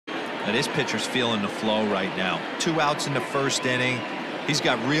This pitcher's feeling the flow right now. 2 outs in the first inning. He's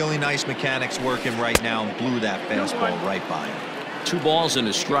got really nice mechanics working right now and blew that fastball right by him. 2 balls and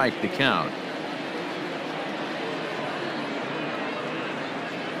a strike to count.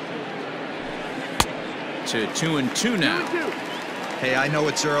 To 2-2 now. Hey, I know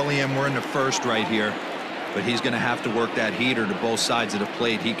it's early and we're in the first right here, but he's going to have to work that heater to both sides of the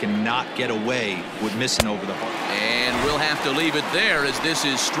plate. He cannot get away with missing over the heart. And we'll have to leave it there as this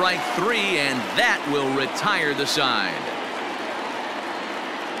is strike 3, and that will retire the side.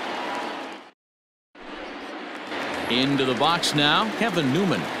 Into the box now, Kevin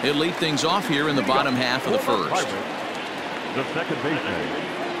Newman. He'll lead things off here in the bottom half of the first. The second baseman,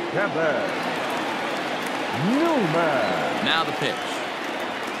 Kevin Newman. Now the pitch.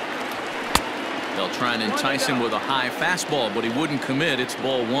 They'll try and entice him with a high fastball, but he wouldn't commit. It's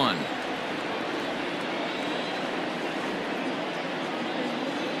ball 1.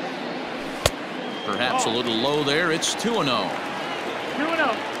 Perhaps a little low there. It's 2-0.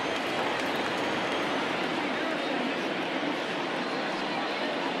 2-0.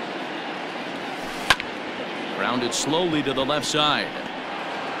 Grounded slowly to the left side.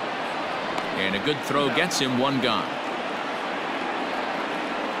 And a good throw gets him 1 gone.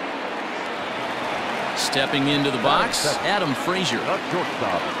 Stepping into the box, Adam Frazier. The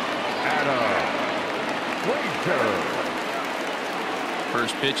shortstop, Adam Frazier.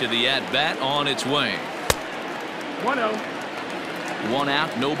 First pitch of the at-bat on its way. 1-0. 1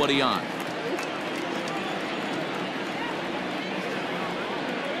 out, nobody on.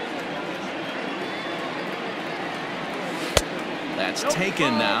 That's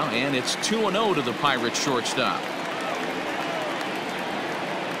taken now, and it's 2-0 to the Pirates shortstop.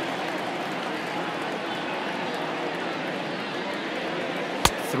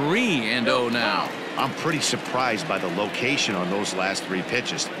 Three and 0 now. I'm pretty surprised by the location on those last 3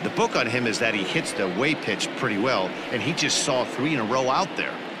 pitches. The book on him is that he hits the away pitch pretty well, and he just saw 3 in a row out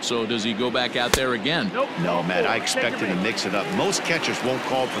there. So does he go back out there again? Nope. No, Matt, I expect him to mix it up. Most catchers won't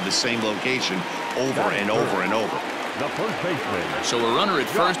call for the same location over and over and over. The first baseman. So a runner at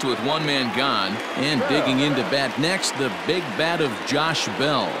first with 1 man gone, and digging into bat next, the big bat of Josh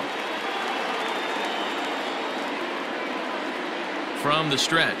Bell. From the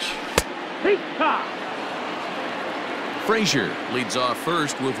stretch, Frazier leads off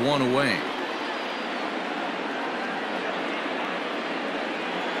first with 1 away.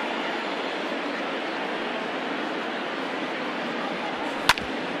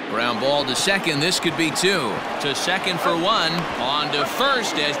 Ground ball to second. This could be 2. To second for 1. On to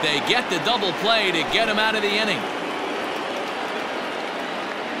first as they get the double play to get him out of the inning.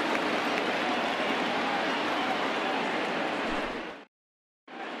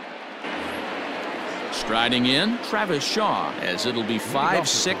 Striding in, Travis Shaw, as it'll be 5,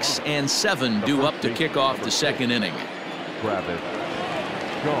 6, and 7 due up to kick off the second inning. Travis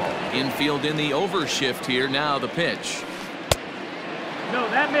Shaw. Infield in the overshift here. Now the pitch. No,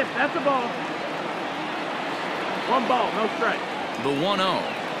 that missed. That's a ball. 1 ball, no strike. The 1-0.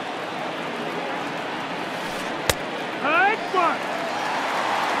 High spark.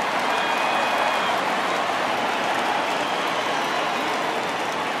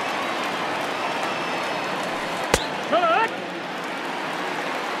 Hook.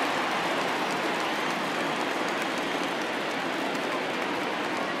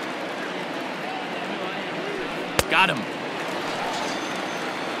 Got him.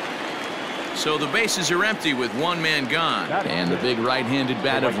 So the bases are empty with 1 man gone. And the big right-handed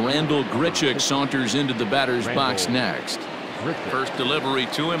bat of Randall Grichuk saunters into the batter's box next. First delivery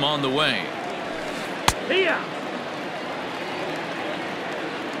to him on the way. Here.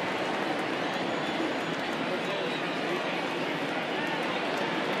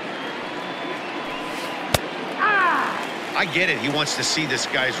 I get it. He wants to see this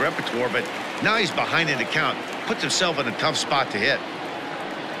guy's repertoire, but now he's behind in the count. Puts himself in a tough spot to hit.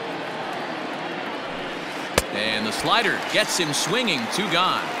 And the slider gets him swinging. 2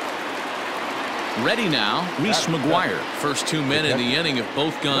 gone. Ready now, Reese McGuire. First 2 men in the inning have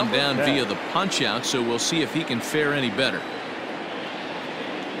both gone down via the punch-out, so we'll see if he can fare any better.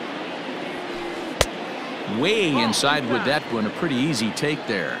 Way inside with that one. A pretty easy take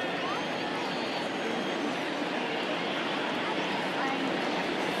there.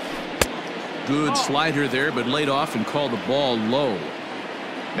 Good slider there, but laid off and called the ball low.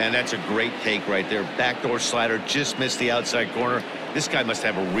 Man, that's a great take right there. Backdoor slider, just missed the outside corner. This guy must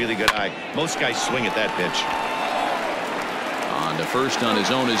have a really good eye. Most guys swing at that pitch. On to first on his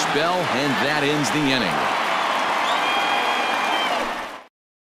own is Bell, and that ends the inning.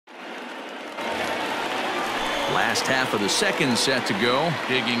 last half of the second set to go.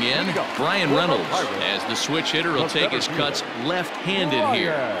 Digging in, Brian Reynolds, as the switch hitter will take his cuts left-handed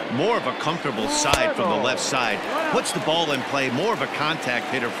here. More of a comfortable side from the left side. Puts the ball in play. More of a contact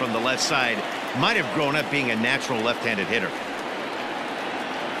hitter from the left side. Might have grown up being a natural left-handed hitter.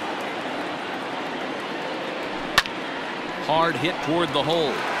 Hard hit toward the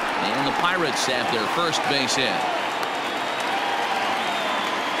hole. And the Pirates have their first base hit.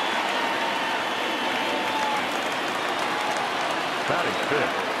 Batting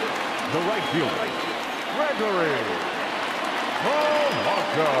fifth, the right fielder, Gregory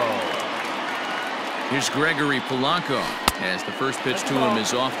Polanco. Here's Gregory Polanco, as the first pitch to him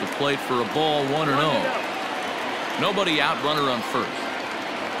is off the plate for a ball, 1-0. Nobody out, runner on first.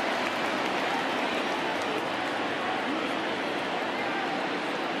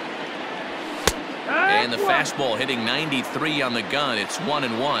 And the fastball hitting 93 on the gun. It's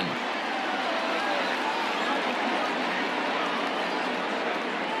 1-1.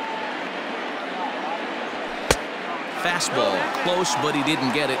 Fastball close, but he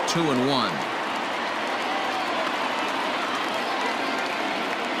didn't get it. 2-1.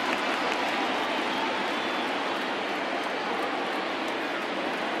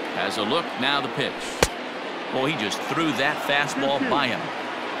 Has a look, now the pitch. Well, he just threw that fastball by him.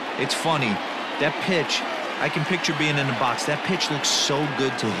 It's funny. That pitch, I can picture being in the box. That pitch looks so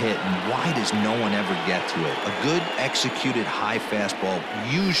good to hit, and why does no one ever get to it? A good executed high fastball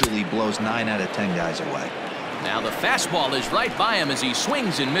usually blows 9 out of 10 guys away. Now the fastball is right by him as he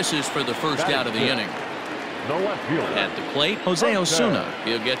swings and misses for the first out of the inning. The left fielder. At the plate, Jose Osuna.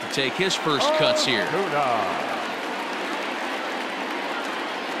 He'll get to take his first cuts here.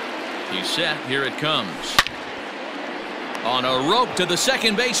 He's set. Here it comes. On a rope to the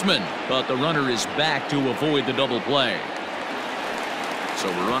second baseman, but the runner is back to avoid the double play. So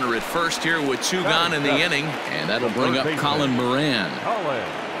a runner at first here with 2 gone in the inning, and that'll bring up Colin Moran.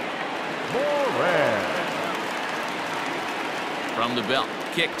 From the belt,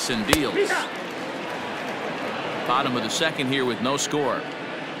 kicks and deals. Bottom of the second here with no score.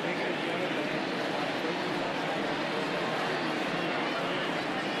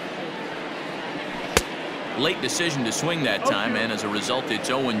 Late decision to swing that time, and as a result, it's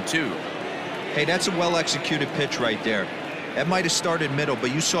 0-2. Hey, that's a well-executed pitch right there. That might have started middle,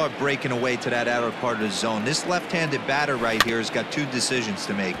 but you saw it breaking away to that outer part of the zone. This left-handed batter right here has got 2 decisions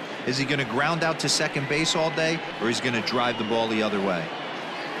to make. Is he going to ground out to second base all day, or is he going to drive the ball the other way?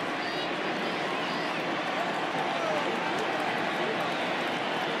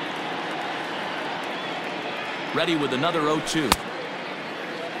 Ready with another 0-2.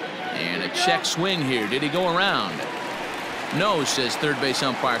 And a check swing here. Did he go around? No, says third base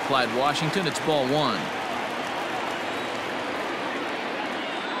umpire Clyde Washington. It's ball 1.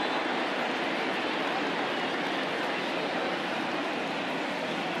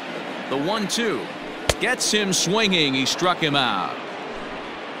 The 1-2 gets him swinging. He struck him out.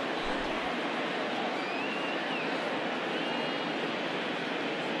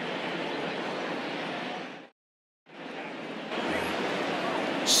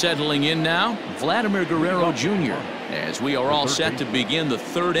 Settling in now, Vladimir Guerrero Jr. as we are all set to begin the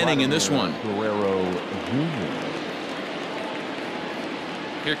third inning in this one. Guerrero Jr.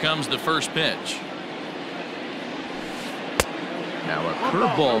 Here comes the first pitch. Now a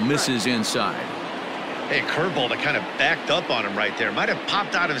curveball misses inside. Hey, curveball that kind of backed up on him right there. Might have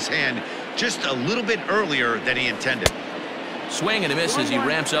popped out of his hand just a little bit earlier than he intended. Swing and a miss as he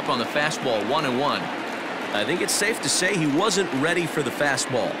ramps up on the fastball. 1-1. I think it's safe to say he wasn't ready for the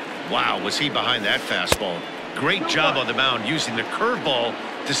fastball. Wow, was he behind that fastball. Great job on the mound using the curveball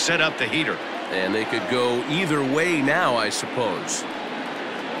to set up the heater. And they could go either way now, I suppose.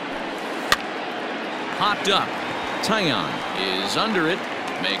 Popped up. Taillon is under it.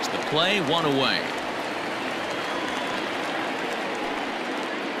 Makes the play. 1 away.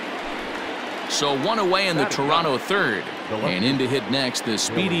 So 1 away in the Toronto third. And in to hit next, the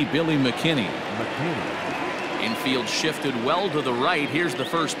speedy Billy McKinney. Infield shifted well to the right. Here's the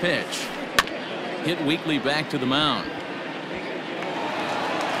first pitch. Hit weakly back to the mound.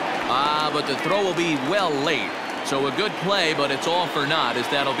 But the throw will be well late. So a good play, but it's all for naught, as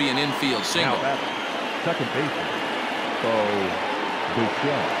that'll be an infield single. Second baseman, Bo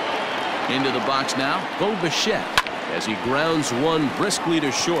Bichette. Into the box now, Bo Bichette, as he grounds one briskly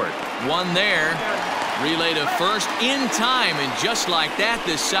to short. One there. Relay to first in time, and just like that,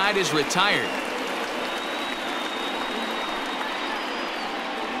 this side is retired.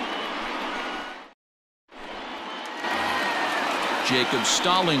 Jacob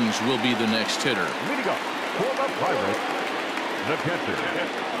Stallings will be the next hitter. Leading up for the Pirates, the catcher,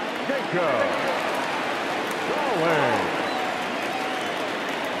 Jacob Away.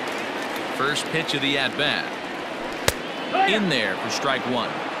 First pitch of the at-bat. In there for strike one.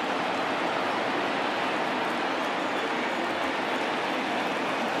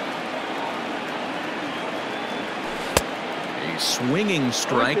 A swinging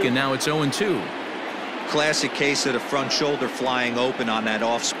strike, and now it's 0-2. Classic case of the front shoulder flying open on that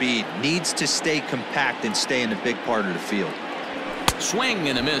off speed. Needs to stay compact and stay in the big part of the field. Swing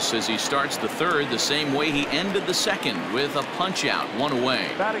and a miss as he starts the third the same way he ended the second, with a punch out, one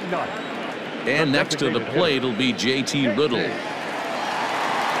away. Batting ninth. And next to the plate will be J.T. Riddle.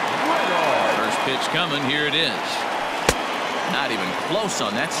 First pitch coming, here it is. Not even close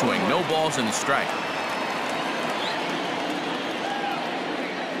on that swing. No balls in the strike.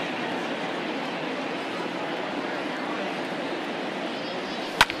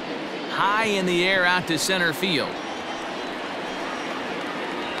 High in the air out to center field.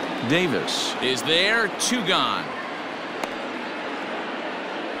 Davis is there, 2 gone.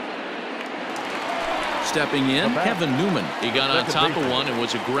 Stepping in, Kevin Newman. He got on top of one and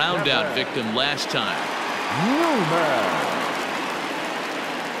was a ground out victim last time. Newman.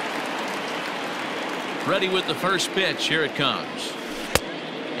 Ready with the first pitch. Here it comes.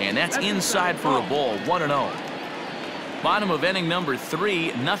 And that's inside for a ball, 1-0. Bottom of inning number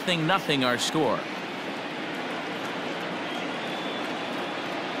 3, 0-0 our score.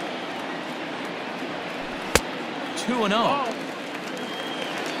 Two 2-0.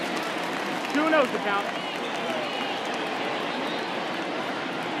 2-0's the count.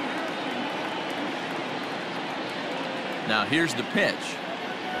 Now here's the pitch.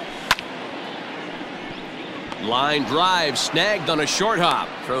 Line drive snagged on a short hop.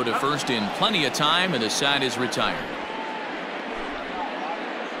 Throw to first in plenty of time, and the side is retired.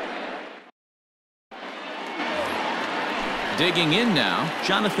 Digging in now,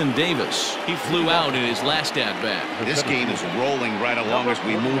 Jonathan Davis. He flew out in his last at-bat. This game is rolling right along as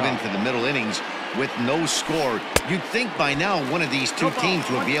we move into the middle innings with no score. You'd think by now one of these two teams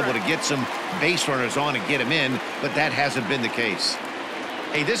would be able to get some base runners on and get them in, but that hasn't been the case.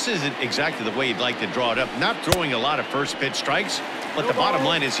 Hey, this isn't exactly the way you'd like to draw it up. Not throwing a lot of first pitch strikes, but the bottom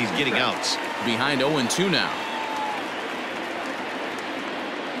line is he's getting outs. Behind 0-2 now.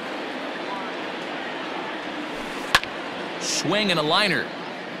 Swing and a liner.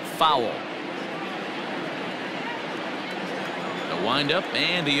 Foul. The windup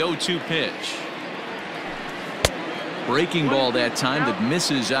and the 0-2 pitch. Breaking ball that time that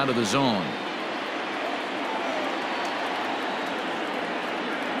misses out of the zone.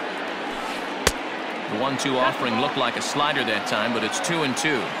 The 1-2 offering looked like a slider that time, but it's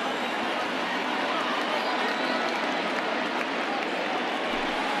 2-2.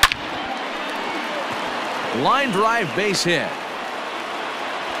 Line drive, base hit.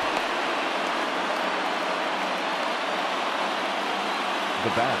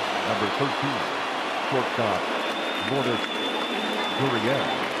 The bat, number 13, shortstop, Lourdes Gurriel.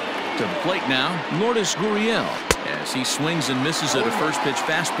 To the plate now, Lourdes Gurriel, as he swings and misses at a first pitch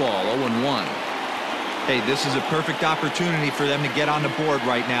fastball, 0-1. Hey, this is a perfect opportunity for them to get on the board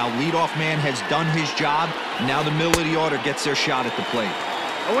right now. Leadoff man has done his job. Now the middle of the order gets their shot at the plate.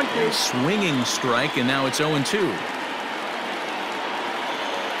 A swinging strike, and now it's 0-2.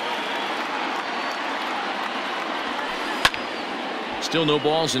 Still no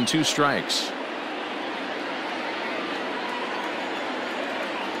balls and 2 strikes.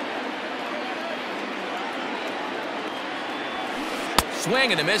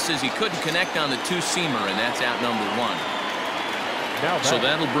 Swing and a miss as he couldn't connect on the 2-seamer, and that's out number 1. So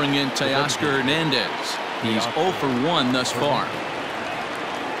that'll bring in Teoscar Hernandez. He's 0 for 1 thus far.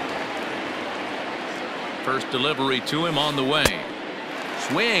 First delivery to him on the way.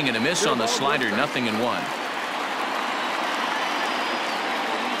 Swing and a miss on the slider, 0-1.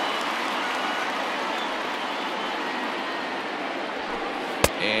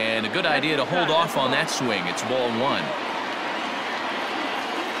 And a good idea to hold off on that swing. It's ball 1.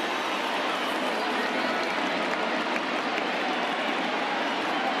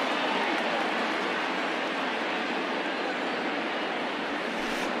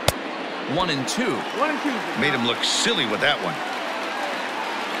 One and two. Made him look silly with that one.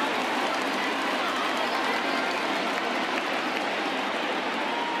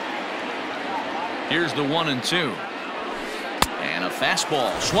 Here's the 1-2. And a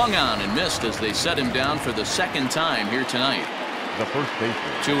fastball swung on and missed as they set him down for the second time here tonight. The first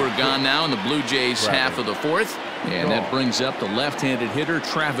baseman. 2 are gone now in the Blue Jays half of the 4th. And that brings up the left-handed hitter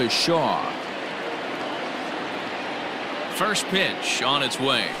Travis Shaw. First pitch on its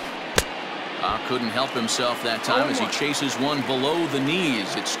way. Couldn't help himself that time as he chases one below the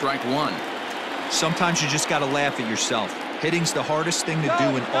knees. It's strike 1. Sometimes you just got to laugh at yourself. Hitting's the hardest thing to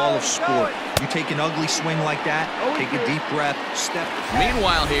do in all of sport. You take an ugly swing like that, take a deep breath, step.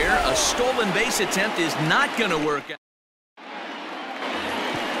 Meanwhile here, a stolen base attempt is not going to work out.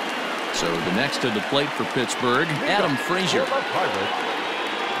 So the next to the plate for Pittsburgh, Adam Frazier. The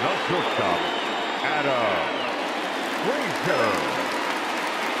shortstop, Adam Frazier.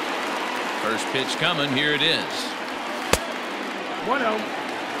 First pitch coming, here it is. 1-0.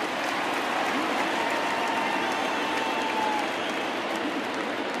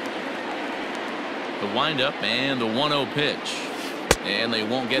 The windup and the 1-0 pitch. And they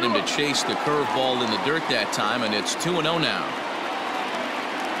won't get him to chase the curveball in the dirt that time, and it's 2-0 now.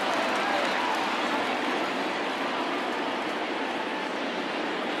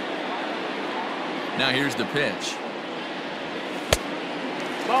 Now here's the pitch.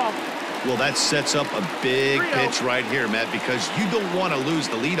 Ball. Well, that sets up a big pitch right here, Matt, because you don't want to lose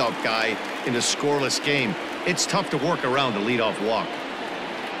the leadoff guy in a scoreless game. It's tough to work around the leadoff walk.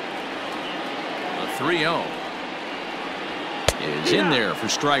 3-0 is in there for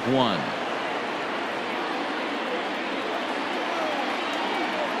strike one.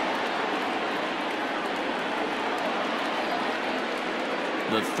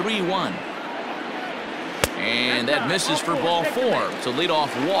 The 3-1. And that misses for ball four. It's a leadoff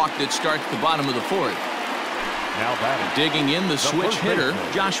walk that starts the bottom of the fourth. Now batting. Digging in the switch hitter,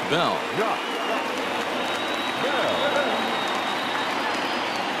 Josh Bell.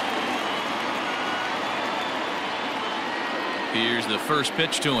 Here's the first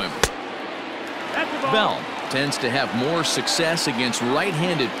pitch to him. Bell tends to have more success against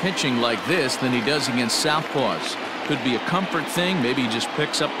right-handed pitching like this than he does against southpaws. Could be a comfort thing. Maybe he just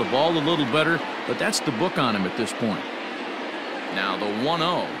picks up the ball a little better, but that's the book on him at this point. Now the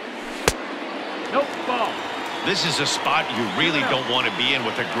 1-0. Nope, ball. This is a spot you really don't want to be in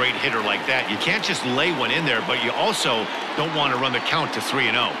with a great hitter like that. You can't just lay one in there, but you also don't want to run the count to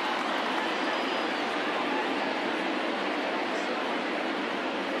 3-0.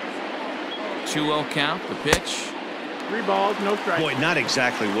 2-0 count, the pitch. 3 balls, no strikes. Boy, not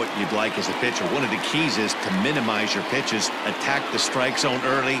exactly what you'd like as a pitcher. One of the keys is to minimize your pitches, attack the strike zone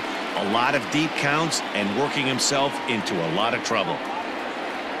early, a lot of deep counts, and working himself into a lot of trouble.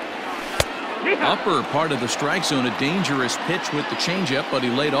 Upper part of the strike zone, a dangerous pitch with the changeup, but he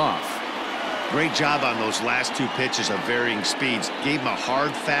laid off. Great job on those last 2 pitches of varying speeds. Gave him a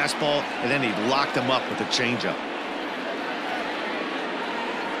hard fastball, and then he locked him up with a changeup.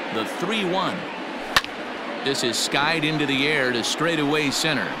 The 3-1. This is skied into the air to straightaway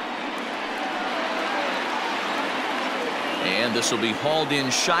center. And this will be hauled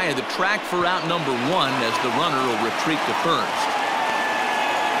in shy of the track for out number 1 as the runner will retreat to first.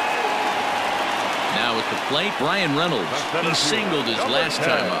 Now at the plate, Brian Reynolds. He singled his last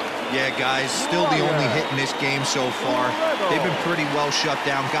time up. Yeah, guys, still the only hit in this game so far. They've been pretty well shut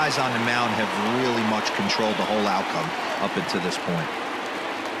down. Guys on the mound have really much controlled the whole outcome up until this point.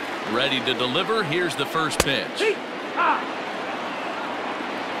 Ready to deliver. Here's the first pitch.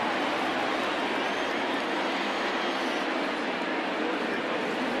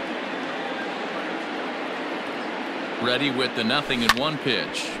 Ready with the 0-1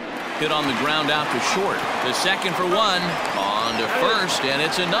 pitch. Hit on the ground out to short. The second for 1. On to first, and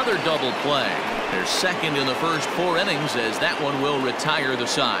it's another double play. They're second in the first 4 innings as that one will retire the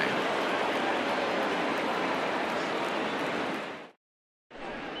side.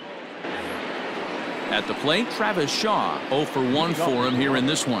 At the plate, Travis Shaw. 0 for 1 for him here in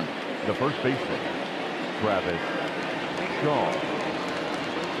this one. The first baseman, Travis Shaw.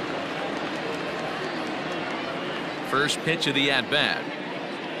 First pitch of the at-bat.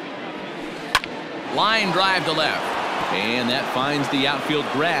 Line drive to left. And that finds the outfield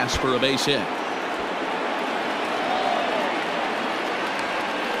grass for a base hit.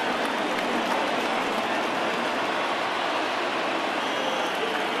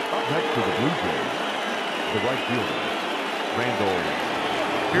 Up next to the Blue Jays, the right fielder, Randall.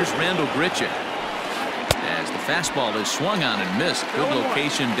 Here's Randall Grichuk. As the fastball is swung on and missed. Good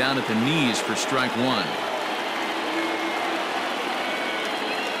location down at the knees for strike 1.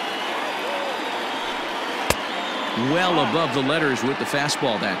 Well above the letters with the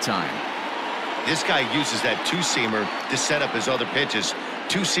fastball that time. This guy uses that 2-seamer to set up his other pitches.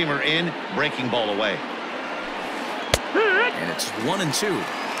 2-seamer in, breaking ball away. And it's 1-2.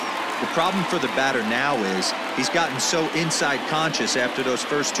 The problem for the batter now is he's gotten so inside conscious after those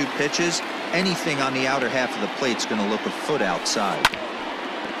first 2 pitches, anything on the outer half of the plate's going to look a foot outside.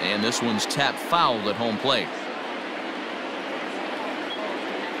 And this one's tapped foul at home plate.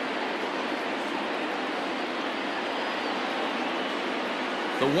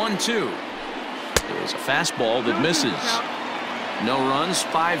 The 1-2. is a fastball that misses. No runs,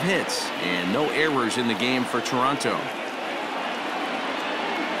 5 hits, and no errors in the game for Toronto.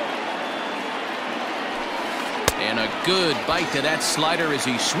 And a good bite to that slider as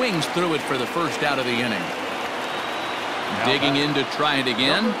he swings through it for the first out of the inning. Digging in to try it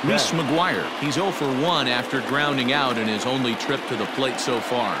again, Reese McGuire. He's 0 for 1 after grounding out in his only trip to the plate so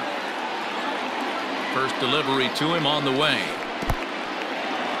far. First delivery to him on the way.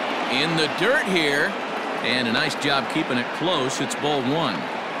 In the dirt here, and a nice job keeping it close. It's ball 1.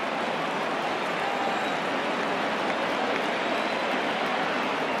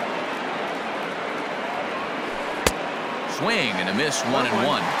 Swing and a miss,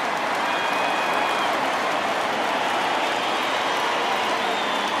 1-1.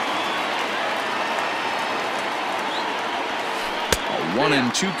 A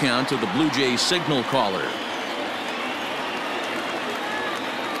 1-2 count to the Blue Jays signal caller.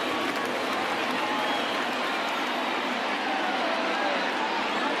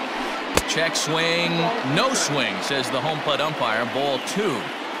 Check swing, no swing, says the home plate umpire. Ball 2.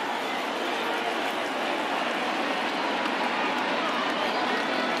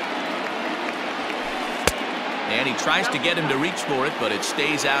 And he tries to get him to reach for it, but it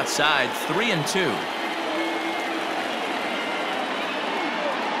stays outside. 3-2.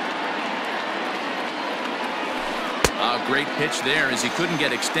 A great pitch there as he couldn't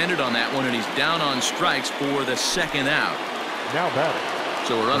get extended on that one, and he's down on strikes for the second out. Now batting.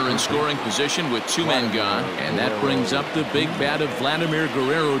 So we're runner in scoring position with 2 men gone, and that brings up the big bat of Vladimir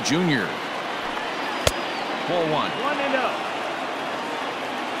Guerrero Jr. Ball 1. 1-0.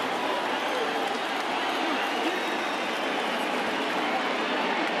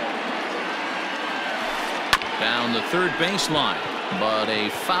 Down the third baseline, but a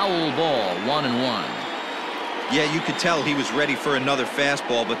foul ball, 1-1. Yeah, you could tell he was ready for another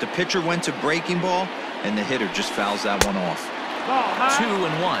fastball, but the pitcher went to breaking ball, and the hitter just fouls that one off.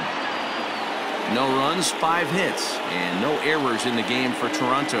 2-1. No runs, 5 hits, and no errors in the game for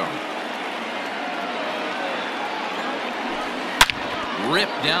Toronto.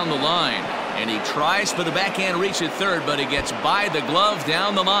 Ripped down the line, and he tries for the backhand reach at third, but he gets by the glove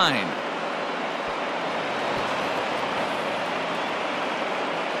down the line.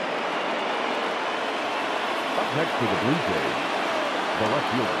 Up next to the Blue Jays, the left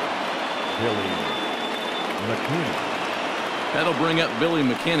fielder, Billy McKinney. That'll bring up Billy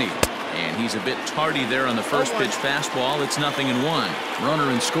McKinney, and he's a bit tardy there on the first pitch fastball. It's 0-1.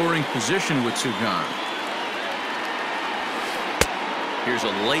 Runner in scoring position with 2 gone. Here's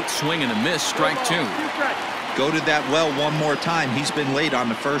a late swing and a miss, strike 2. Go to that well one more time. He's been late on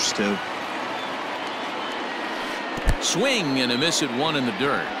the first 2. Swing and a miss at 1 in the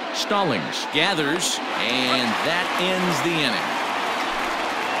dirt. Stallings gathers, and that ends the inning.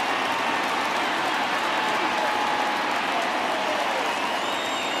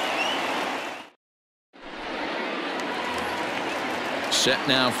 Set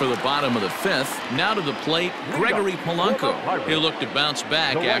now for the bottom of the 5th. Now to the plate, Gregory Polanco. He'll look to bounce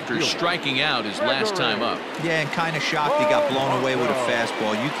back after striking out his last time up. Yeah, and kind of shocked he got blown away with a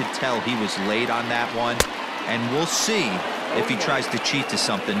fastball. You could tell he was late on that one. And we'll see if he tries to cheat to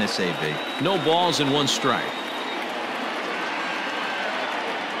something this AB. No balls and 1 strike.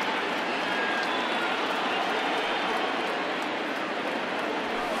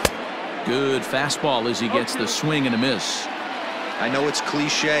 Good fastball as he gets the swing and a miss. I know it's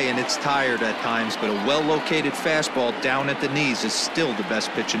cliche and it's tired at times, but a well-located fastball down at the knees is still the best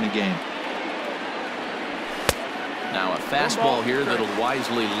pitch in the game. Now a fastball here that'll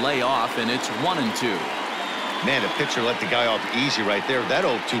wisely lay off, and it's 1-2. Man, the pitcher let the guy off easy right there. That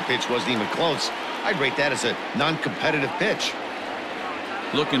 0-2 pitch wasn't even close. I'd rate that as a non-competitive pitch.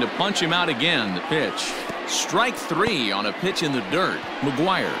 Looking to punch him out again. The pitch. Strike 3 on a pitch in the dirt.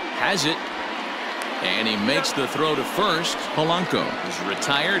 McGuire has it. And he makes the throw to first. Polanco is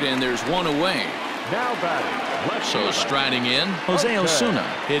retired, and there's 1 away. Now batting. So striding in, Jose Osuna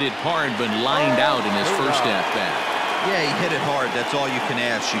hit it hard but lined out in his first at-bat. Yeah, he hit it hard. That's all you can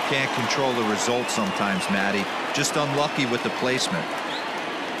ask. You can't control the result sometimes, Matty. Just unlucky with the placement.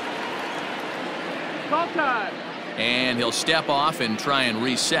 Call time. And he'll step off and try and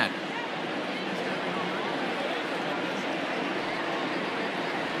reset.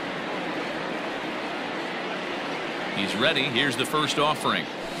 He's ready. Here's the first offering.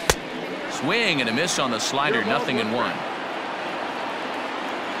 Swing and a miss on the slider. 0-1.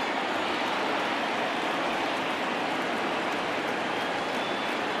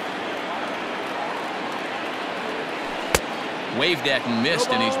 Waved at and missed,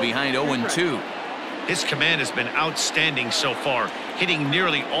 and he's behind 0-2. His command has been outstanding so far, hitting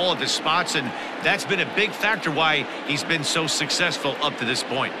nearly all of his spots, and that's been a big factor why he's been so successful up to this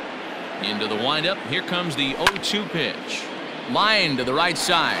point. Into the windup. Here comes the 0-2 pitch. Line to the right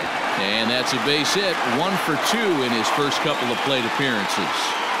side. And that's a base hit. 1 for 2 in his first couple of plate appearances.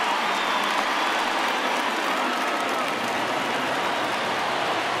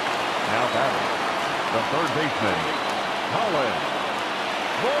 Now batting, the third baseman, Colin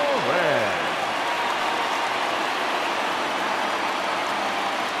Moran.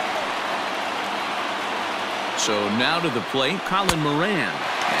 So now to the plate, Colin Moran.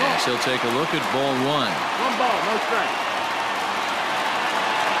 As he'll take a look at ball 1. 1 ball, no strike.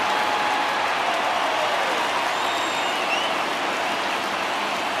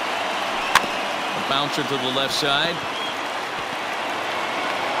 A bouncer to the left side.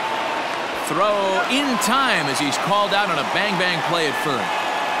 Throw in time as he's called out on a bang-bang play at first.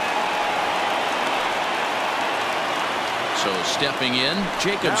 So stepping in,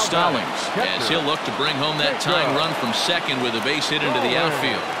 Jacob Stallings, as he'll look to bring home that tying run from second with a base hit into the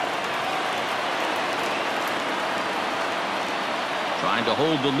outfield. Trying to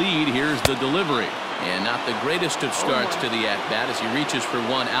hold the lead. Here's the delivery. And not the greatest of starts to the at-bat as he reaches for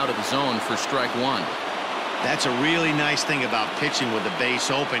one out of the zone for strike 1. That's a really nice thing about pitching with the base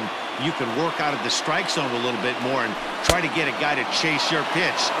open. You can work out of the strike zone a little bit more and try to get a guy to chase your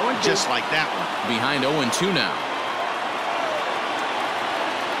pitch, just like that one. Behind 0-2 now.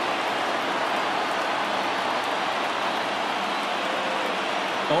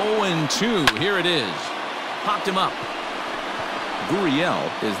 Oh, 2. Here it is. Popped him up.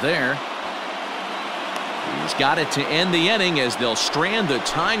 Gurriel is there. He's got it to end the inning as they'll strand the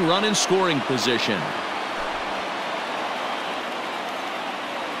tying run in scoring position.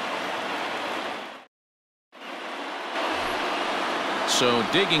 So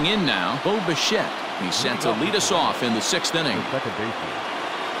digging in now, Bo Bichette. He's set to lead us off in the 6th inning. Second baseman,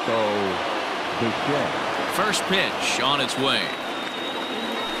 Bo Bichette. First pitch on its way.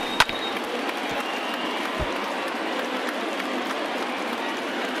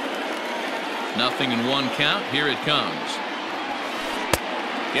 Nothing in 1 count. Here it comes.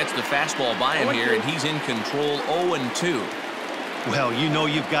 Gets the fastball by him here, and he's in control. 0-2. Well, you know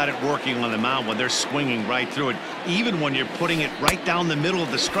you've got it working on the mound when they're swinging right through it, even when you're putting it right down the middle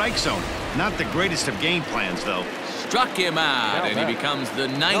of the strike zone. Not the greatest of game plans, though. Struck him out, and he becomes the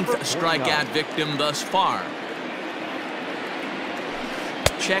 9th strikeout victim thus far.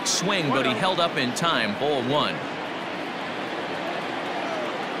 Check swing, but he held up in time. Ball 1.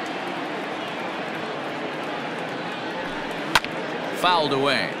 Fouled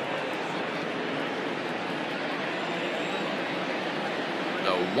away.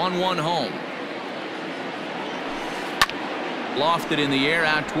 The 1-1 home. Lofted in the air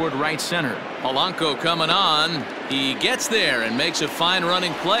out toward right center. Polanco coming on. He gets there and makes a fine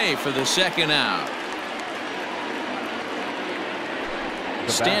running play for the 2nd out.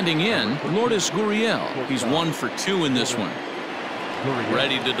 Standing in, Lourdes Gurriel. He's 1 for 2 in this one.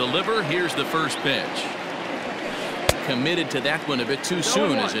 Ready to deliver. Here's the first pitch. Committed to that one a bit too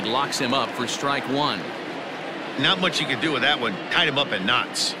soon as it locks him up for strike 1. Not much you can do with that one. Tied him up in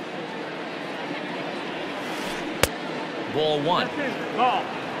knots. Ball 1. Ball.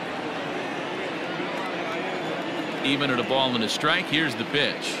 Even at a ball and a strike. Here's the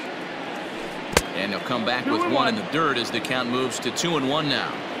pitch. And he'll come back with 1 in the dirt as the count moves to 2-1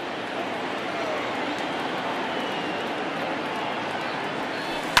 now.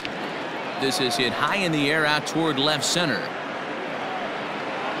 This is hit high in the air out toward left center.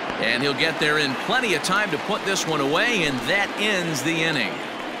 And he'll get there in plenty of time to put this one away, and that ends the inning.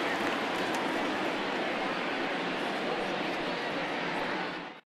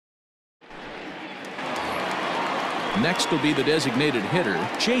 Next will be the designated hitter,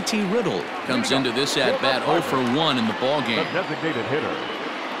 J.T. Riddle. Comes into this at-bat 0 for 1 in the ballgame. The designated hitter,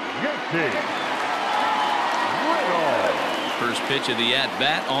 J.T. Riddle. First pitch of the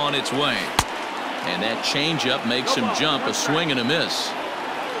at-bat on its way. And that changeup makes him jump, a swing and a miss.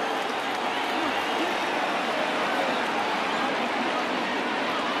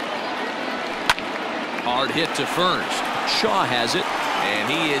 Hard hit to first. Shaw has it, and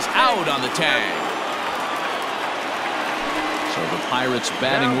he is out on the tag. So the Pirates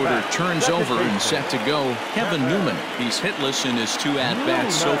batting order turns over and set to go. Kevin Newman, he's hitless in his 2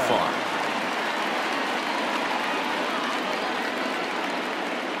 at-bats so far.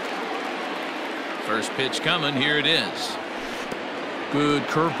 First pitch coming. Here it is. Good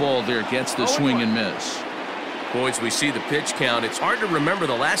curveball there. Gets the swing and miss. Boys, we see the pitch count. It's hard to remember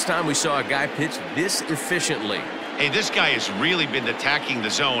the last time we saw a guy pitch this efficiently. Hey, this guy has really been attacking the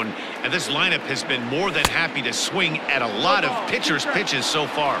zone, and this lineup has been more than happy to swing at a lot of pitchers' pitches so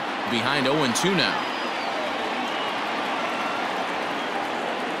far. Behind 0-2 now.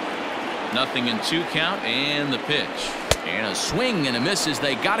 Nothing in 2 count, and the pitch. And a swing and a miss as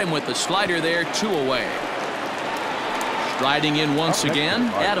they got him with the slider there, 2 away. Striding in once again,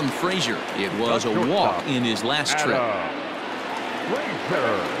 Adam Frazier. It was a walk in his last trip.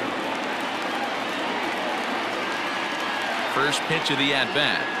 First pitch of the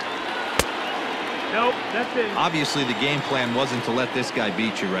at-bat. Nope, that's it. Obviously, the game plan wasn't to let this guy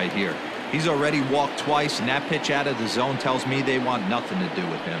beat you right here. He's already walked twice, and that pitch out of the zone tells me they want nothing to do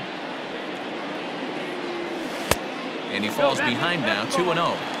with him. And he falls behind now,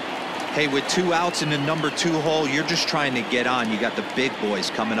 2-0. Hey, with 2 outs in the number 2 hole, you're just trying to get on. You got the big boys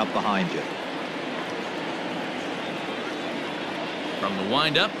coming up behind you. From the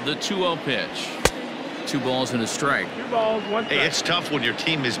windup, the 2-0 pitch. 2 balls and a strike. 2 balls, 1 strike. Hey, it's tough when your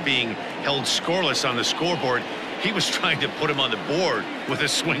team is being held scoreless on the scoreboard. He was trying to put him on the board with a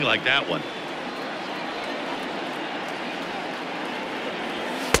swing like that one.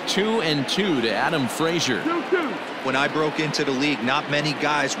 2-2 to Adam Frazier. 2-2. When I broke into the league, not many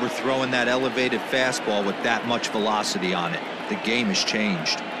guys were throwing that elevated fastball with that much velocity on it. The game has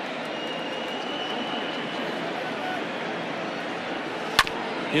changed.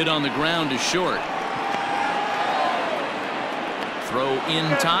 Hit on the ground to short. Throw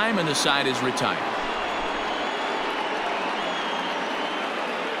in time, and the side is retired.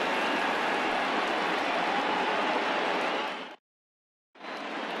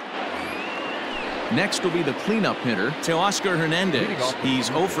 Next will be the cleanup hitter, Teoscar Hernandez. He's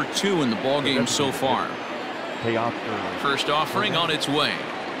 0 for 2 in the ballgame so far. First offering on its way.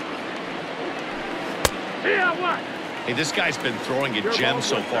 Yeah, what? Hey, this guy's been throwing a gem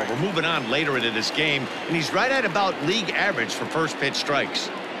so far. We're moving on later into this game, and he's right at about league average for first pitch strikes.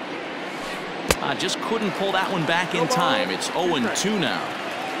 Just couldn't pull that one back in time. It's 0-2 now.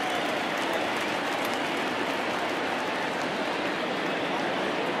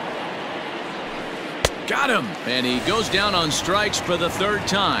 Got him, and he goes down on strikes for the 3rd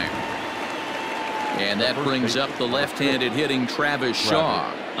time. And that brings up the left-handed hitting Travis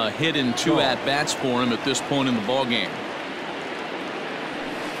Shaw. A hit in 2 at-bats for him at this point in the ballgame.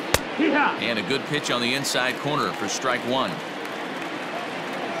 And a good pitch on the inside corner for strike 1.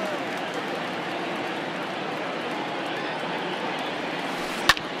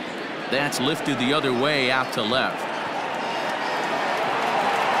 That's lifted the other way out to left.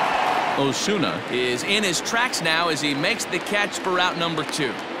 Osuna is in his tracks now as he makes the catch for out number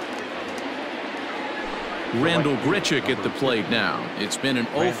 2. Randall Grichuk at the plate now. It's been an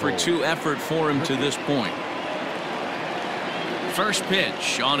 0 for 2 effort for him to this point. First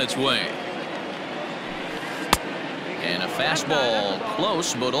pitch on its way. And a fastball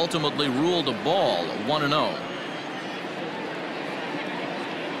close, but ultimately ruled a ball, 1-0.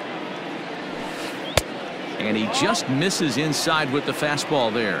 And he just misses inside with the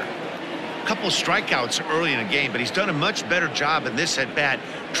fastball there. Couple strikeouts early in the game, but he's done a much better job in this at bat,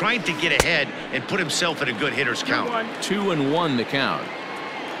 trying to get ahead and put himself in a good hitter's count. 2-1 the count.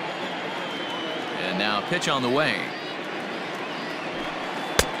 And now a pitch on the way.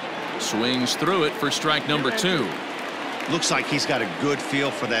 Swings through it for strike number 2. Looks like he's got a good feel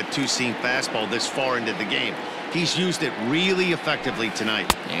for that 2-seam fastball this far into the game. He's used it really effectively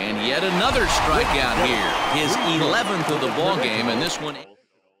tonight. And yet another strikeout here. His 11th of the ball game, and this one.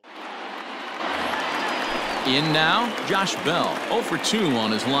 In now, Josh Bell, 0 for 2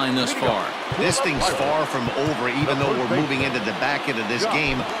 on his line thus far. This thing's far from over, even though we're moving into the back end of this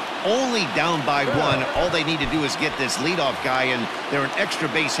game. Only down by 1. All they need to do is get this leadoff guy, and they're an extra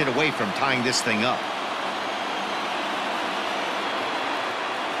base hit away from tying this thing up.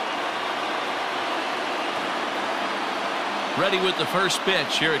 Ready with the first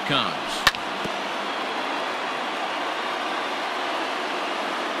pitch. Here it comes.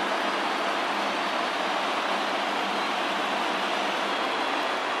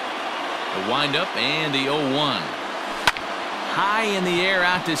 The windup and the 0-1. High in the air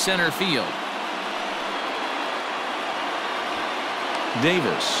out to center field.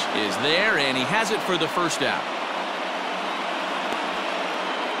 Davis is there, and he has it for the first out.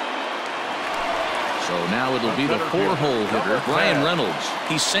 So now it'll be the 4-hole hitter, Brian Reynolds.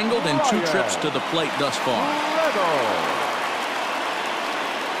 He's singled in 2 trips to the plate thus far.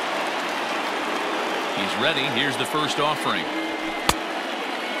 He's ready. Here's the first offering.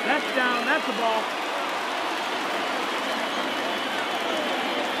 That's down. That's a ball.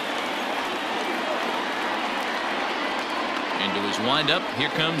 Into his windup. Here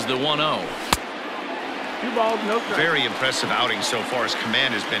comes the 1-0. 2 balls, no strikes. Very impressive outing so far. His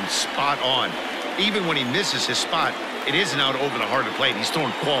command has been spot on. Even when he misses his spot, it isn't out over the heart of the plate. He's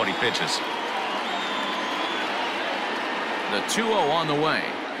throwing quality pitches. The 2-0 on the way.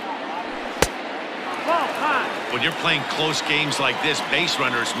 Ball high. When you're playing close games like this, base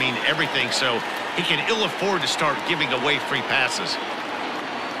runners mean everything, so he can ill afford to start giving away free passes.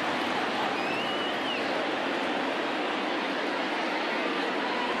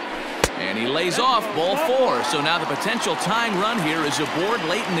 And he lays off ball 4. So now the potential tying run here is aboard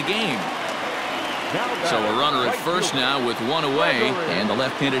late in the game. So a runner at first now with 1 away. And the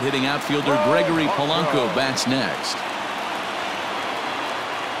left-handed hitting outfielder Gregory Polanco bats next.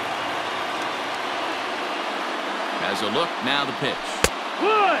 Has a look, now the pitch.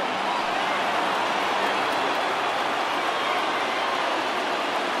 Good.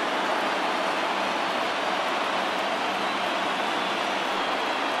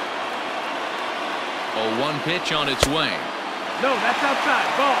 Oh, 1 pitch on its way. No, that's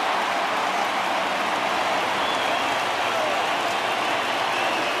outside. Ball.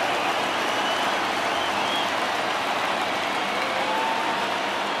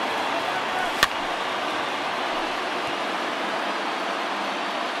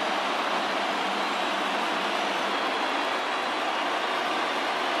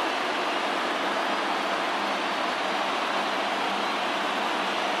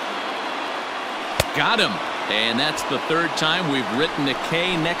 Got him. And that's the 3rd time we've written a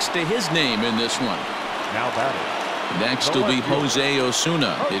K next to his name in this one. Now batting. Next will be Jose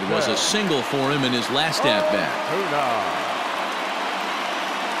Osuna. It was a single for him in his last at-bat.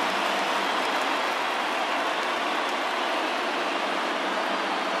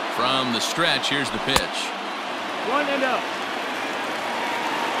 From the stretch, here's the pitch. 1-0.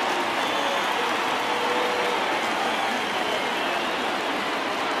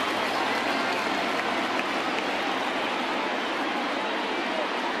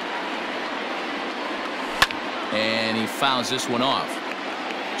 And he fouls this one off.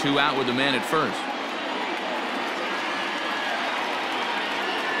 2 out with the man at first.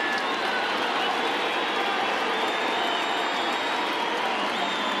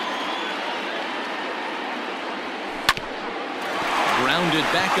 Grounded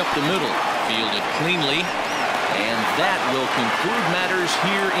back up the middle. Fielded cleanly. And that will conclude matters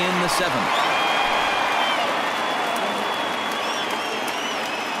here in the 7th.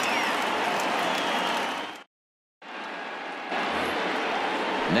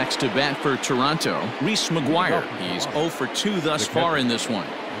 Next to bat for Toronto, Reese McGuire. He's 0 for 2 thus far in this one.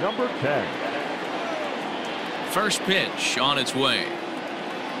 Number 10. First pitch on its way.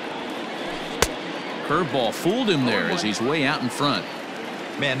 Curveball fooled him there as he's way out in front.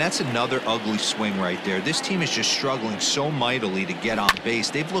 Man, that's another ugly swing right there. This team is just struggling so mightily to get on base.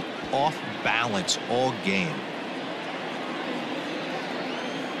 They've looked off balance all game.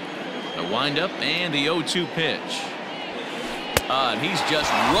 The windup and the 0-2 pitch. And he's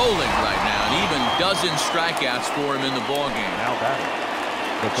just rolling right now, and even dozen strikeouts for him in the ballgame. Now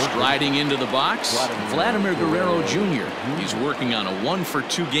batting. Striding into the box, Vladimir Guerrero Jr. He's working on a 1 for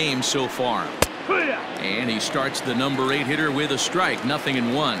 2 game so far. And he starts the number 8 hitter with a strike,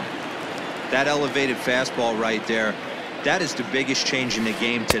 0-1. That elevated fastball right there, that is the biggest change in the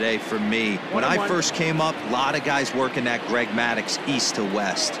game today for me. When I first came up, a lot of guys working that Greg Maddux east to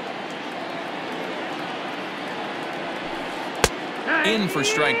west. In for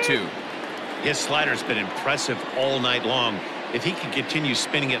strike 2. His slider's been impressive all night long. If he can continue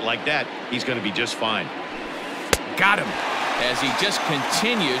spinning it like that, he's going to be just fine. Got him. As he just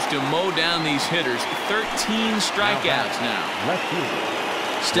continues to mow down these hitters. 13 strikeouts now. Left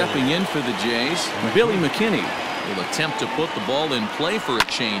fielder. Stepping in for the Jays, Billy McKinney will attempt to put the ball in play for a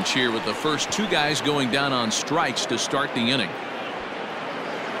change here with the first 2 guys going down on strikes to start the inning.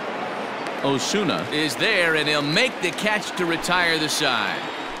 Osuna is there, and he'll make the catch to retire the side.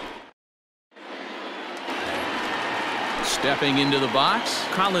 Stepping into the box,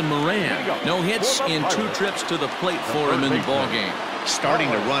 Colin Moran. No hits in 2 trips to the plate for him in the ballgame.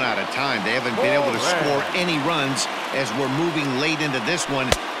 Starting to run out of time. They haven't been able to score any runs as we're moving late into this one.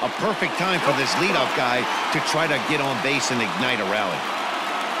 A perfect time for this leadoff guy to try to get on base and ignite a rally.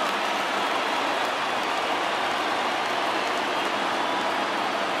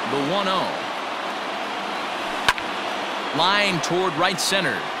 The 1-0. Line toward right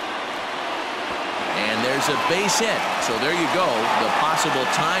center. And there's a base hit. So there you go. The possible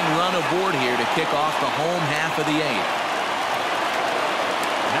tying run aboard here to kick off the home half of the 8th.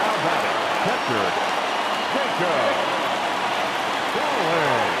 Now batting, catcher, Jacob Foley.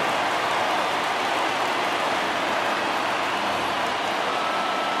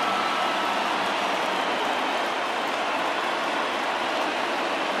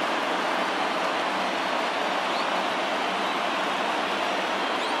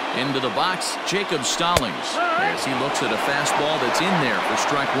 Into the box, Jacob Stallings, as he looks at a fastball that's in there for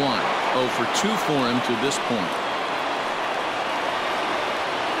strike one. 0 for 2 for him to this point.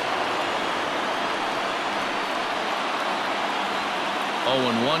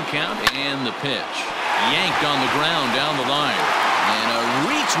 0-1 count, and the pitch. Yanked on the ground down the line. And a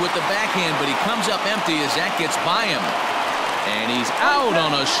reach with the backhand, but he comes up empty as that gets by him. And he's out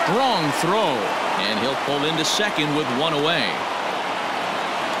on a strong throw. And he'll pull into second with one away.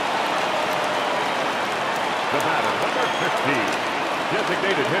 The batter, number 15,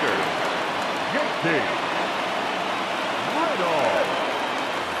 designated hitter, JT Riddle.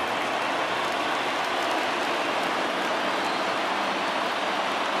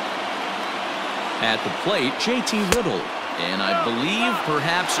 At the plate, JT Riddle. And I believe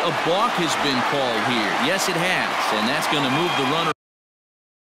perhaps a balk has been called here. Yes, it has. And that's going to move the runner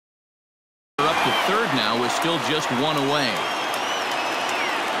up to third now with still just one away.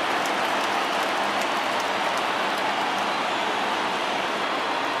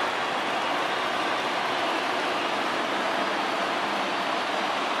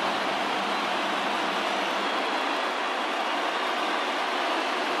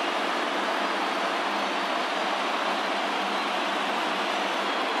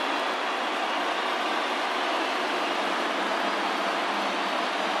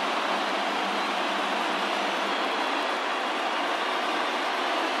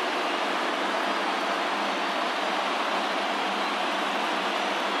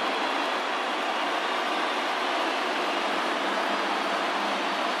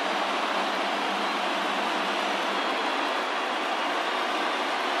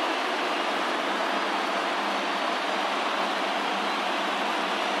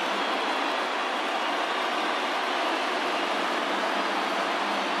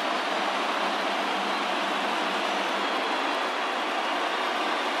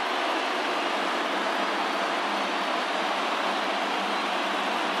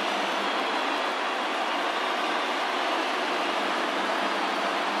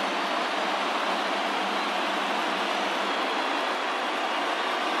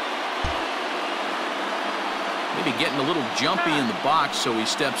 Maybe getting a little jumpy in the box, so he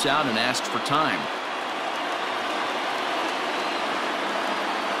steps out and asks for time.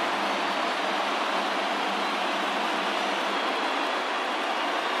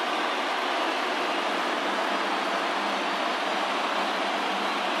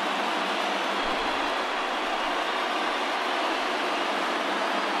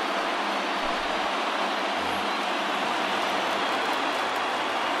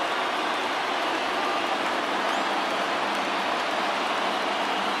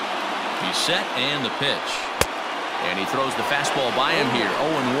 Set and the pitch. And he throws the fastball by him here.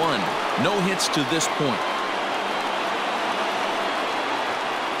 0-1. No hits to this point.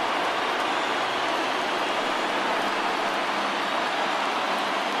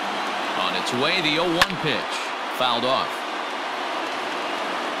 On its way, the 0-1 pitch. Fouled off.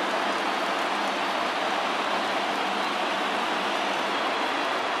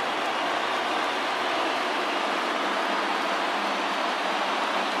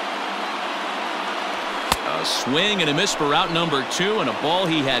 A swing and a miss for out number 2, and a ball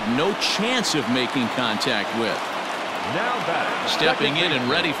he had no chance of making contact with. Now batting. Stepping in and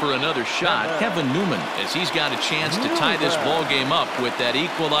ready for another shot, Kevin Newman, as he's got a chance to tie this ball game up with that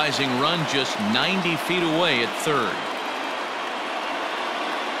equalizing run just 90 feet away at third.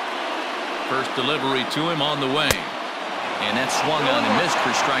 First delivery to him on the way. And that swung on and missed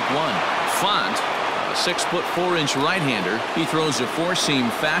for strike one. Font, a 6'4" right-hander. He throws a four-seam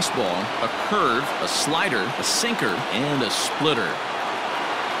fastball, a curve, a slider, a sinker, and a splitter.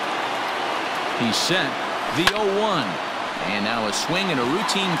 He's set. The 0-1. And now a swing and a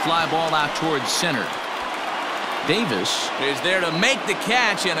routine fly ball out towards center. Davis is there to make the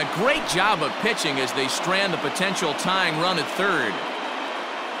catch, and a great job of pitching as they strand the potential tying run at third.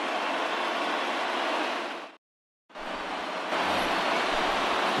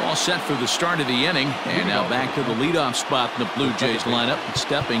 All set for the start of the inning, and now back to the leadoff spot in the Blue Jays lineup.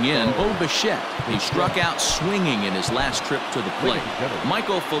 Stepping in, Bo Bichette. He struck out swinging in his last trip to the plate.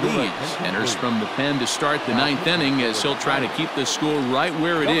 Michael Feliz enters from the pen to start the ninth inning, as he'll try to keep the score right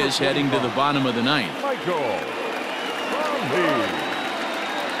where it is heading to the bottom of the ninth.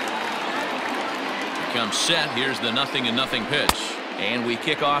 Comes set. Here's the 0-0 pitch, and we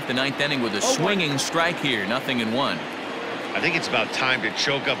kick off the ninth inning with a swinging strike here. 0-1. I think it's about time to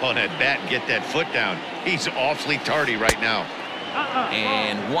choke up on that bat and get that foot down. He's awfully tardy right now.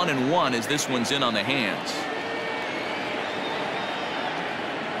 And 1-1 as this one's in on the hands.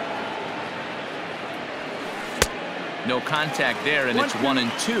 No contact there, and it's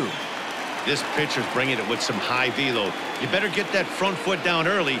 1-2. This pitcher's bringing it with some high velo. You better get that front foot down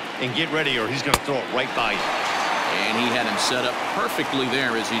early and get ready, or he's going to throw it right by you. And he had him set up perfectly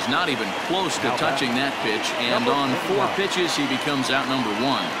there, as he's not even close to touching that pitch. And on 4 pitches, he becomes out number 1.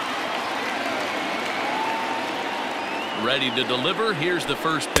 Ready to deliver. Here's the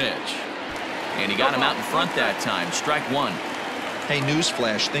first pitch. And he got him out in front that time. Strike 1. Hey,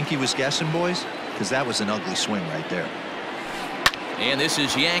 newsflash, think he was guessing, boys? Because that was an ugly swing right there. And this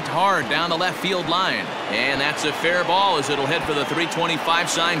is yanked hard down the left field line. And that's a fair ball as it'll head for the 325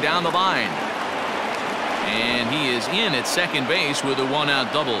 sign down the line. And he is in at second base with a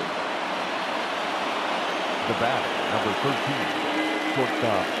 1-out double. The bat, number 13,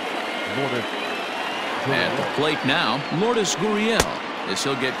 shortstop, Lourdes. At the plate now, Lourdes Gurriel, as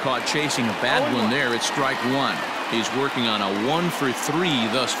he'll get caught chasing a bad one there at strike 1. He's working on a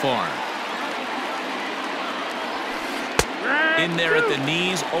 1-for-3 thus far. In there at the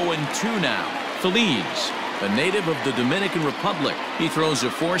knees, 0-2 now. Feliz, a native of the Dominican Republic. He throws a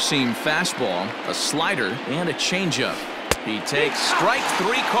 4-seam fastball, a slider, and a changeup. He takes strike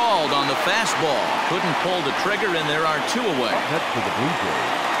 3 called on the fastball. Couldn't pull the trigger, and there are 2 away. That's for the Blue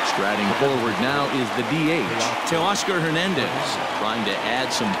Jays. Striding forward now is the DH, Teoscar Hernandez, trying to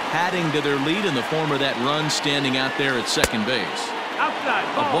add some padding to their lead in the form of that run standing out there at second base. Outside.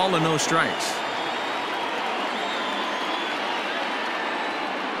 A ball and no strikes.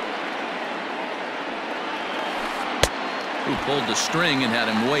 Who pulled the string and had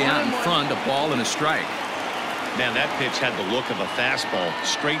him way out in front, a ball and a strike. Man, that pitch had the look of a fastball.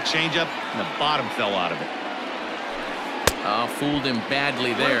 Straight changeup, and the bottom fell out of it. Oh, fooled him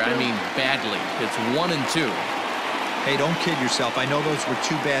badly there. I mean, badly. It's 1-2. Hey, don't kid yourself. I know those were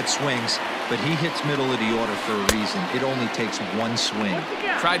 2 bad swings, but he hits middle of the order for a reason. It only takes 1 swing.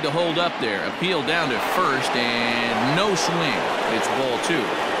 Tried to hold up there. Appeal down to first, and no swing. It's ball 2.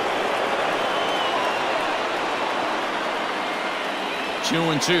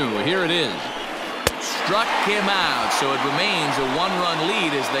 2-2. Here it is. Struck him out, so it remains a 1-run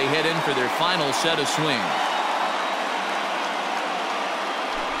lead as they head in for their final set of swings.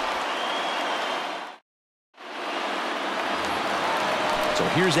 So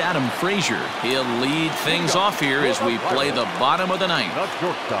here's Adam Frazier. He'll lead things off here as we play the bottom of the 9th. The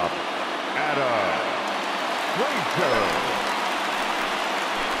shortstop, Adam Frazier.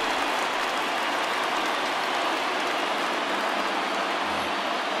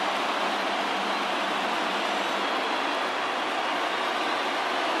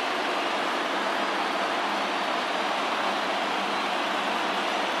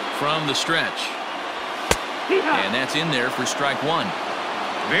 From the stretch. And that's in there for strike 1.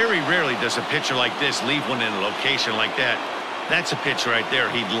 Very rarely does a pitcher like this leave one in a location like that. That's a pitch right there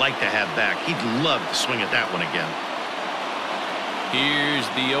he'd like to have back. He'd love to swing at that one again. Here's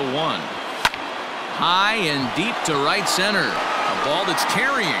the 0-1. High and deep to right center. A ball that's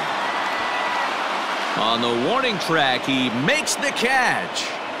carrying. On the warning track, he makes the catch.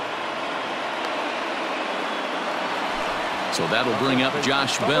 So that'll bring up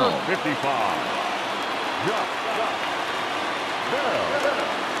Josh Bell. 55. Josh Bell.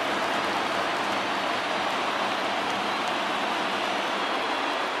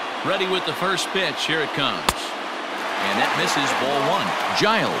 Ready with the first pitch. Here it comes. And that misses ball 1.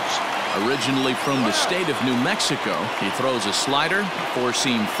 Giles, originally from the state of New Mexico. He throws a slider, a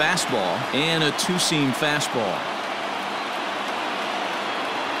 4-seam fastball, and a 2-seam fastball.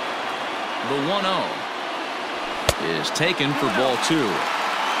 The 1-0 is taken for ball 2.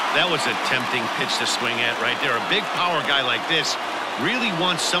 That was a tempting pitch to swing at right there. A big power guy like this really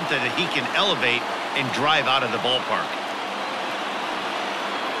wants something that he can elevate and drive out of the ballpark.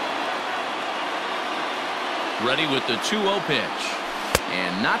 Ready with the 2-0 pitch.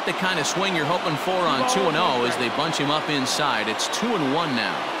 And not the kind of swing you're hoping for on 2-0 as they bunch him up inside. It's 2-1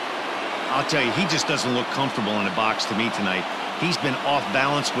 now. I'll tell you, he just doesn't look comfortable in the box to me tonight. He's been off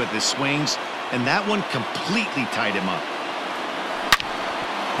balance with his swings, and that one completely tied him up.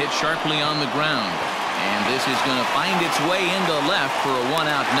 Hit sharply on the ground. And this is going to find its way into left for a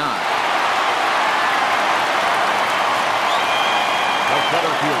 1-out knock. The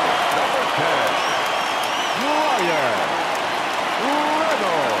center fielder, number 10, Ryan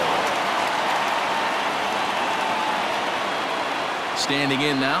Reynolds. Standing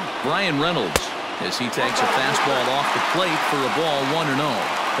in now, Brian Reynolds, as he takes a fastball off the plate for a ball 1-0.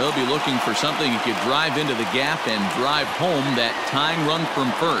 He'll be looking for something he could drive into the gap and drive home that tying run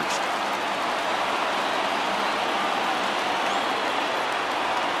from first.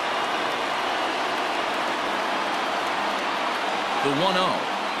 The 1-0.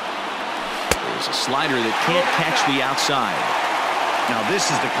 There's a slider that can't catch the outside. Now this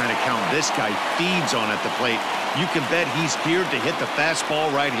is the kind of count this guy feeds on at the plate. You can bet he's geared to hit the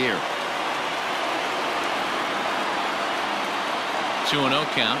fastball right here. 2-0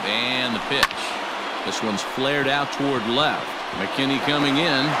 count and the pitch. This one's flared out toward left. McKinney coming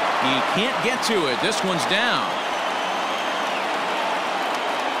in. He can't get to it. This one's down.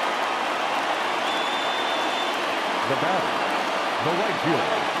 The batter, the right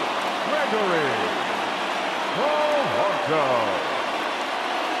fielder, Gregory Polanco.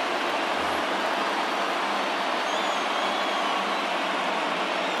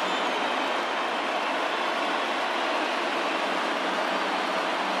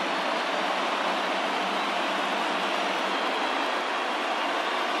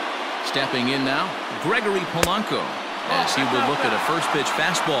 Stepping in now, Gregory Polanco, as he will look at a first pitch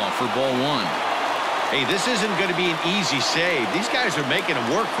fastball for ball one. Hey, this isn't going to be an easy save. These guys are making him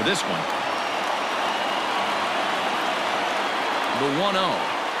work for this one. The 1-0.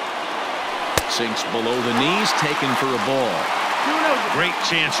 Sinks below the knees, taken for a ball. Great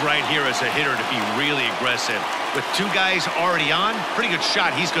chance right here as a hitter to be really aggressive. With two guys already on, pretty good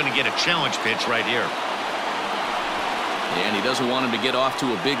shot. He's going to get a challenge pitch right here. And he doesn't want him to get off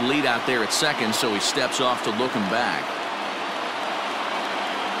to a big lead out there at second, so he steps off to look him back.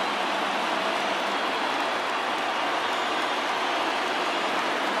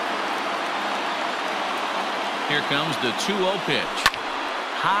 Here comes the 2-0 pitch.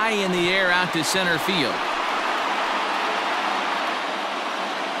 High in the air out to center field.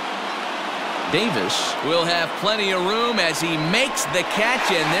 Davis will have plenty of room as he makes the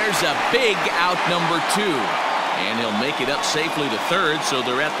catch, and there's a big out number 2. And he'll make it up safely to third, so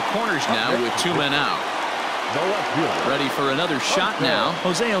they're at the corners now with 2 men out. Ready for another shot now,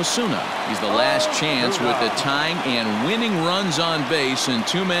 Jose Osuna. He's the last chance with the tying and winning runs on base, and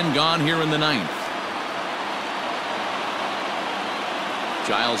 2 men gone here in the 9th.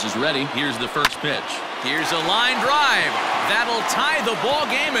 Giles is ready. Here's the first pitch. Here's a line drive. That'll tie the ball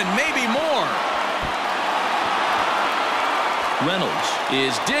game and maybe more. Reynolds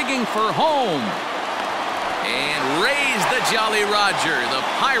is digging for home. And raise the Jolly Roger. The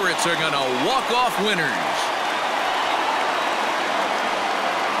Pirates are going to walk off winners.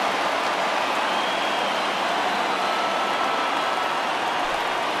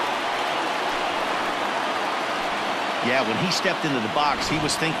 Yeah, when he stepped into the box, he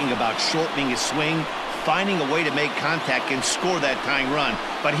was thinking about shortening his swing, finding a way to make contact and score that tying run.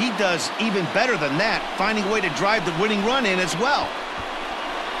 But he does even better than that, finding a way to drive the winning run in as well.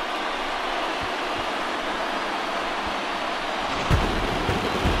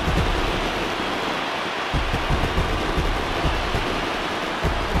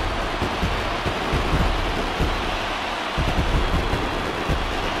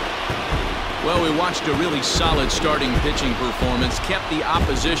 Well, we watched a really solid starting pitching performance, kept the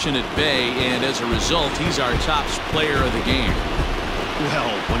opposition at bay, and as a result, he's our top player of the game. Well,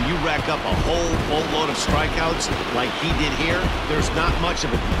 when you rack up a whole boatload of strikeouts like he did here, there's not much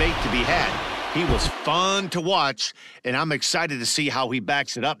of a debate to be had. He was fun to watch, and I'm excited to see how he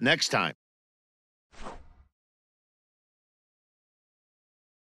backs it up next time.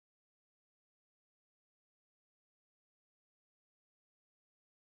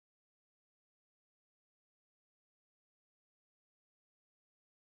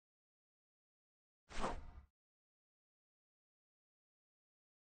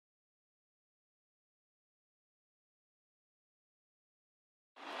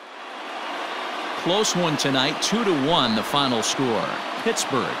 Close one tonight, 2-1 the final score.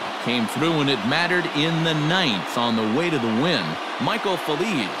 Pittsburgh came through when it mattered in the 9th on the way to the win. Michael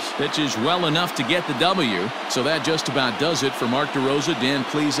Feliz pitches well enough to get the W. So that just about does it for Mark DeRosa, Dan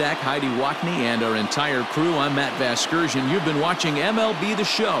Plesac, Heidi Watney, and our entire crew. I'm Matt Vasgersian. You've been watching MLB The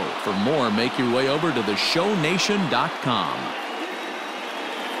Show. For more, make your way over to theshownation.com.